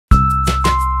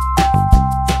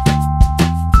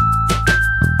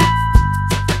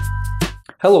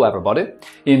Hello everybody!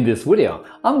 In this video,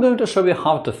 I'm going to show you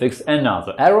how to fix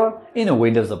another error in a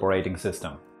Windows operating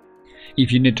system.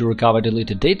 If you need to recover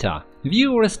deleted data,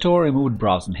 view or restore removed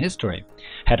browsing history,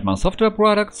 Hetman Software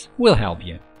Products will help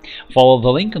you. Follow the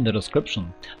link in the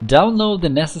description, download the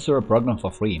necessary program for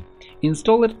free,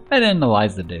 install it and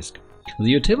analyze the disk.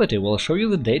 The utility will show you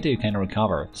the data you can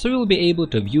recover, so you'll be able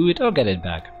to view it or get it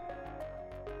back.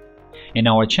 In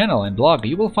our channel and blog,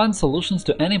 you will find solutions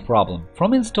to any problem,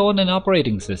 from installing an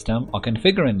operating system or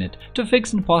configuring it to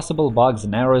fixing possible bugs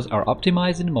and errors or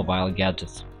optimizing mobile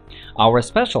gadgets. Our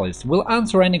specialists will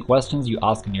answer any questions you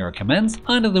ask in your comments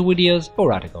under the videos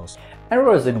or articles.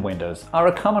 Errors in Windows are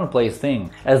a commonplace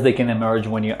thing, as they can emerge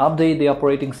when you update the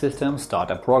operating system, start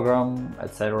a program,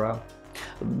 etc.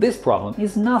 This problem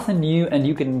is nothing new and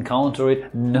you can encounter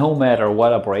it no matter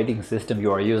what operating system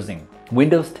you are using –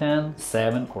 Windows 10,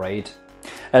 7 or 8.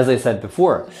 As I said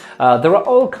before, there are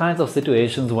all kinds of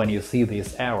situations when you see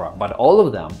this error, but all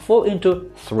of them fall into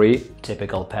three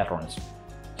typical patterns.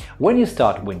 When you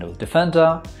start Windows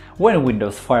Defender, when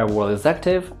Windows Firewall is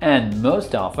active, and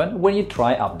most often when you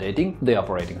try updating the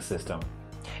operating system.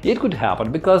 It could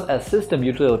happen because a system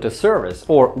utility service,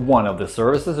 or one of the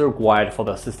services required for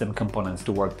the system components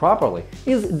to work properly,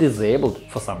 is disabled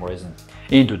for some reason.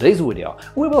 In today's video,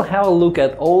 we will have a look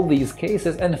at all these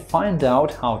cases and find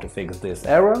out how to fix this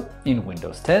error in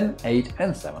Windows 10, 8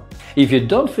 and 7. If you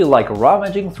don't feel like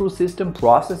rummaging through system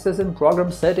processes and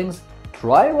program settings,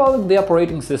 try rolling the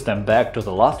operating system back to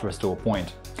the last restore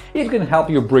point. It can help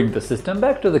you bring the system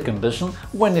back to the condition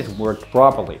when it worked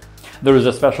properly. There is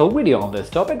a special video on this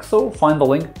topic, so find the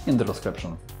link in the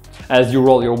description. As you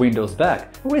roll your Windows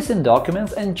back, recent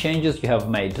documents and changes you have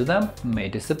made to them may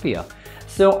disappear,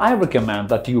 so I recommend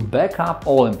that you back up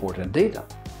all important data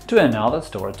to another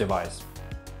storage device.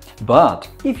 But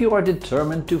if you are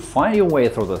determined to find your way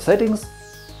through the settings,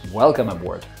 welcome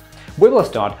aboard! We will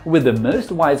start with the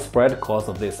most widespread cause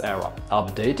of this error –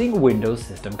 updating Windows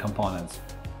system components.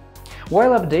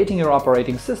 While updating your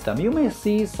operating system, you may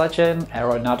see such an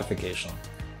error notification.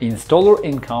 Installer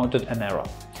encountered an error.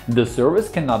 The service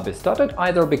cannot be started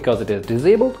either because it is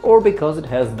disabled or because it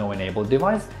has no enabled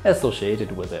device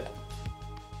associated with it.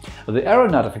 The error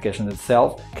notification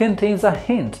itself contains a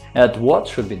hint at what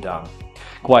should be done.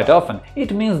 Quite often,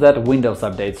 it means that Windows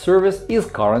Update service is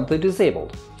currently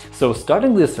disabled, so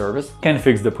starting this service can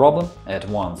fix the problem at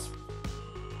once.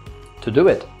 To do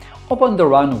it, open the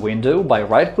Run window by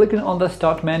right-clicking on the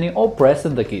Start menu or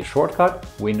pressing the key shortcut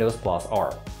Windows +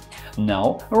 R.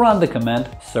 Now run the command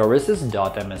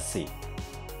services.msc.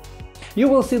 You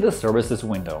will see the Services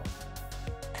window.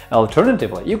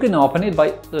 Alternatively, you can open it by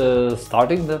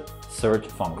starting the search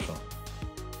function.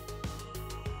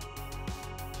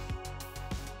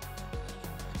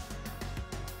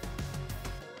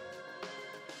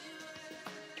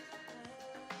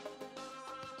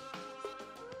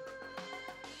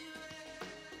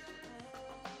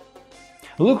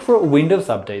 Look for Windows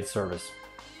Update service.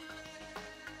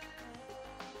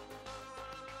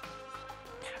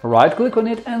 Right-click on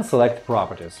it and select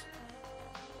Properties.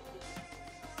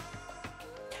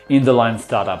 In the line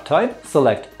Startup type,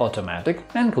 select Automatic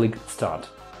and click Start.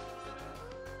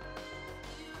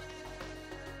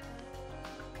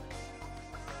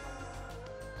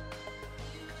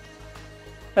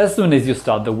 As soon as you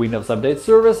start the Windows Update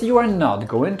service, you are not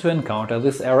going to encounter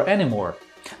this error anymore.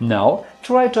 Now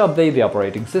try to update the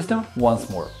operating system once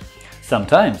more.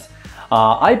 Sometimes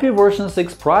IP version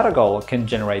 6 protocol can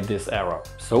generate this error,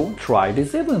 so try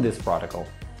disabling this protocol.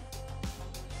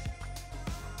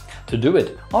 To do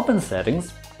it, open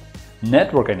Settings,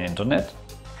 Network and Internet,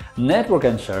 Network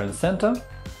and Sharing Center,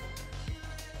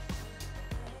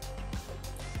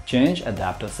 change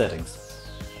Adapter Settings.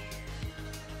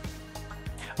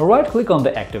 Right-click on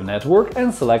the active network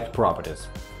and select Properties.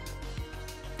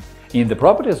 In the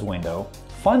Properties window,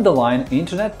 find the line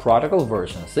Internet Protocol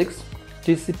version 6,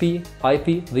 TCP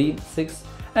IPv6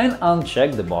 and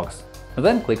uncheck the box,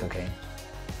 then click OK.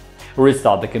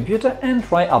 Restart the computer and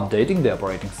try updating the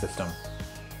operating system.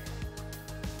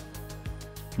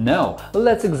 Now,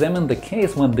 let's examine the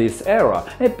case when this error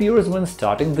appears when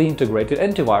starting the integrated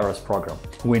antivirus program,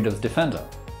 Windows Defender.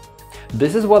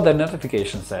 This is what the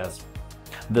notification says.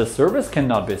 The service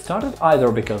cannot be started either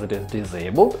because it is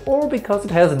disabled or because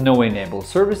it has no enabled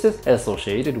services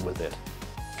associated with it.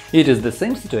 It is the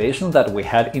same situation that we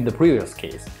had in the previous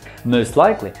case. Most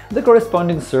likely, the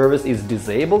corresponding service is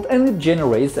disabled and it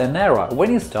generates an error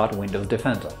when you start Windows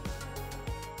Defender.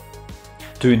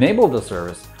 To enable the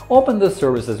service, open the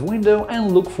Services window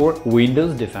and look for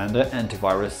Windows Defender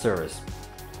Antivirus Service.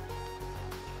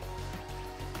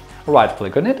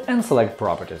 Right-click on it and select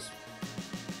Properties.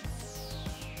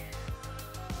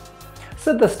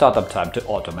 set the startup type to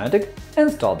automatic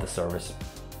and start the service.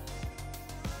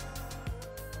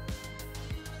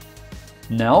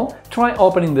 Now, try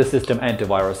opening the system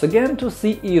antivirus again to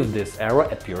see if this error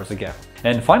appears again.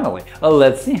 And finally,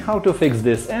 let's see how to fix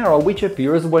this error which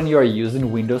appears when you are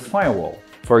using Windows Firewall.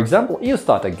 For example, you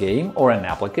start a game or an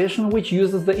application which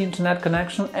uses the internet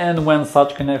connection, and when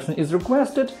such connection is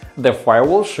requested, the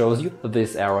firewall shows you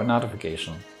this error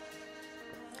notification.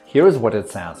 Here is what it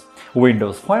says.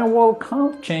 Windows Firewall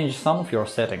can't change some of your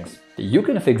settings. You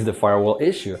can fix the firewall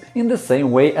issue in the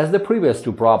same way as the previous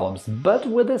two problems, but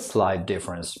with a slight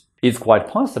difference. It's quite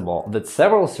possible that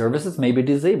several services may be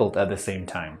disabled at the same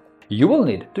time. You will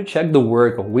need to check the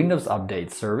work of Windows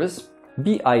Update Service,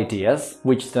 BITS,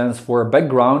 which stands for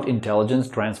Background Intelligence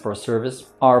Transfer Service,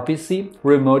 RPC,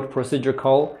 Remote Procedure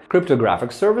Call,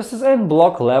 Cryptographic Services, and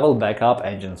Block Level Backup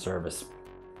Engine Service.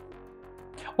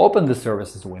 Open the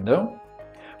Services window.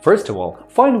 First of all,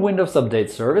 find Windows Update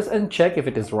Service and check if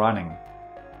it is running.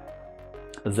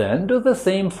 Then do the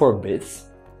same for BITS,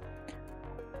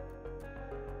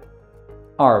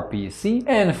 RPC,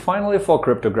 and finally for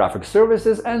Cryptographic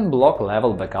Services and Block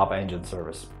Level Backup Engine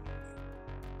Service.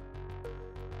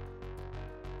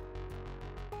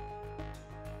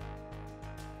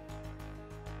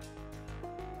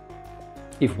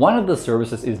 If one of the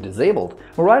services is disabled,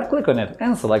 right-click on it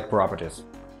and select Properties.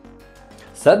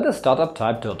 Set the startup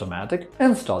type to automatic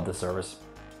and start the service.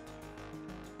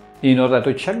 In order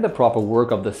to check the proper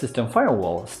work of the system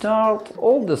firewall, start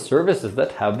all the services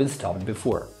that have been stopped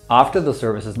before. After the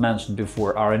services mentioned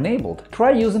before are enabled, try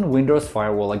using Windows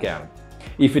Firewall again.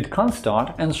 If it can't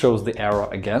start and shows the error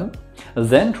again,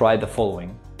 then try the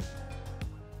following.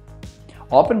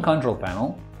 Open Control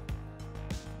Panel.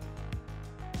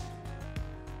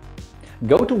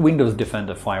 Go to Windows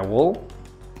Defender Firewall.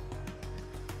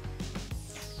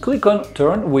 Click on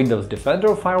Turn Windows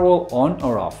Defender Firewall on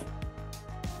or off.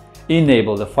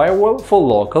 Enable the firewall for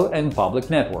local and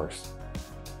public networks.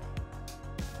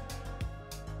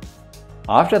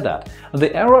 After that,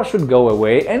 the error should go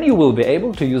away and you will be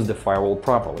able to use the firewall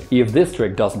properly. If this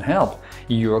trick doesn't help,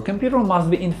 your computer must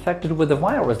be infected with a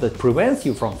virus that prevents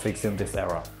you from fixing this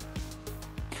error.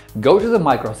 Go to the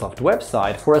Microsoft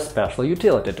website for a special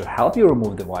utility to help you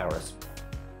remove the virus.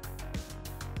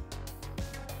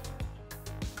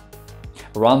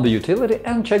 Run the utility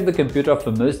and check the computer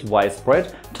for most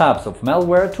widespread types of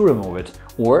malware to remove it,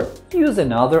 or use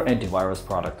another antivirus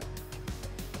product.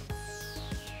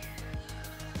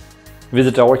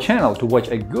 Visit our channel to watch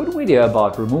a good video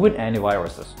about removing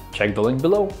antiviruses. Check the link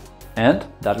below. And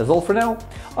that is all for now.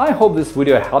 I hope this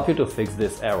video helped you to fix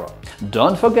this error.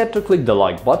 Don't forget to click the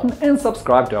like button and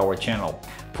subscribe to our channel.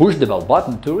 Push the bell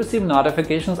button to receive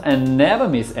notifications and never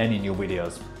miss any new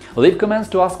videos. Leave comments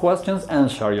to ask questions and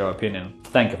share your opinion.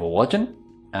 Thank you for watching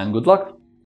and good luck!